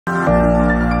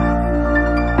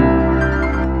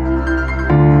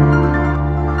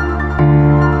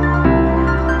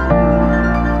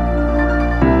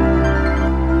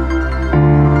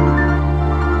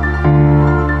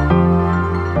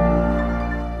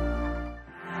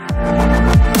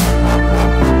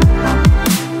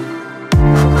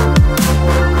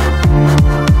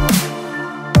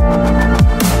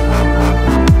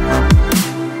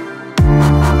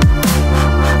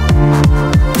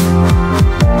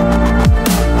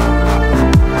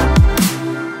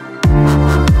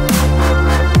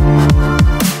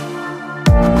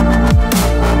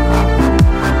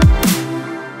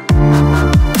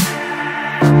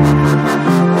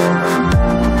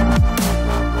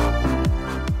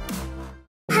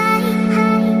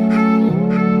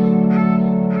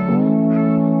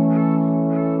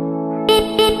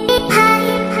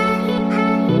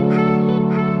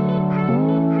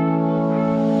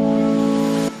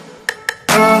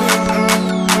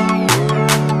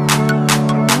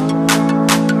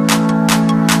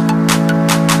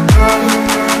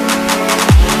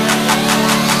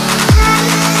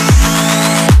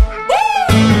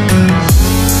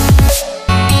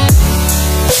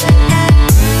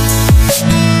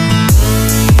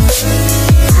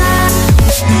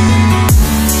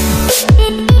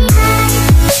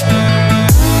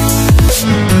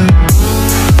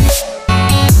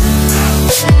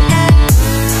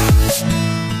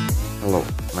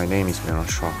My name is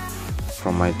Mironshoh.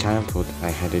 From my childhood, I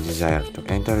had a desire to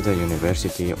enter the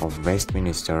University of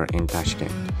Westminster in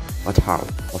Tashkent. But how?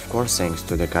 Of course, thanks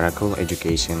to the QORAKO'L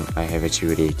education, I have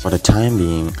achieved it. For the time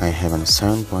being, I have a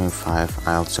 7.5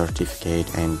 IELTS certificate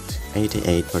and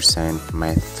 88%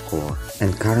 math score.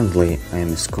 And currently, I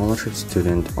am a scholarship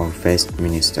student of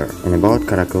Westminster. And about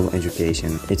QORAKO'L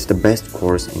education, it's the best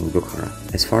course in Bukhara.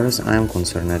 As far as I am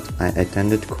concerned, I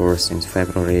attended course since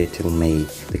February till May.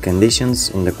 The conditions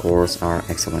in the course are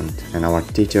excellent, and our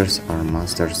teachers are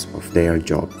masters of their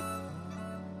job.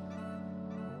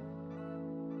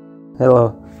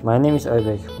 Hello, my name is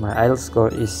Oybek. My IELTS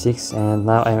score is 6 and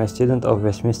now I am a student of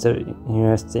Westminster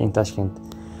University in Tashkent.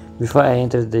 Before I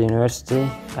entered the university,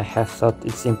 I have thought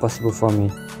it's impossible for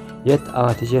me. Yet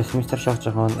our teachers Mr.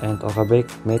 Shahnoza and Aloyev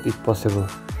made it possible.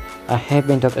 I have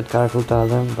been taught at QORAKO'L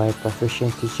TA'LIM by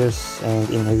proficient teachers and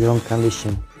in excellent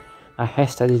condition. I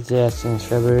have studied there since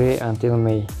February until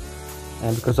May,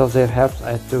 and because of their help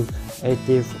I took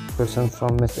 80%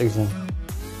 from math exam.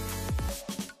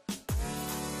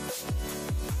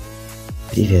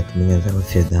 Привет, меня зовут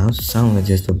Фирдавс. С самого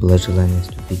детства было желание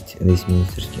вступить в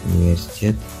Вестминстерский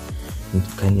университет.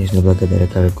 Конечно, благодаря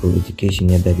QORAKO'L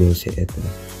Education я добился этого.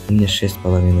 У меня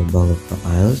 6,5 баллов по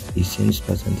IELTS и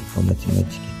 70% по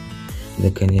математике.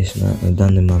 Да, конечно, в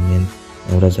данный момент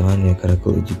образование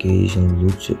QORAKO'L Education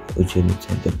лучший учебный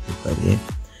центр в Бухаре,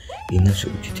 и наши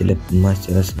учителя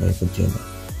мастера своего дела.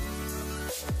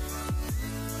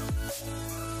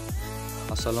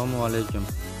 Assalomu alaykum.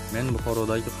 Men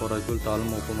Buxorodagi QORAKO'L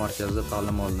ta'lim o'quv markazida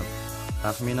ta'lim oldim.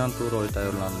 Taxminan 4 oy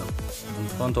tayyorlandim.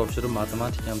 Imtihon topshirib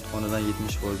matematika imtihonidan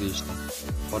 70% yechdim.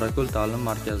 QORAKO'L ta'lim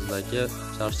markazidagi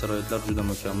shart-sharoitlar juda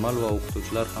mukammal va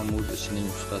o'qituvchilar ham o'z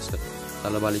ishining ustasi.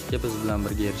 Talabalikka biz bilan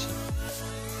birga erishing.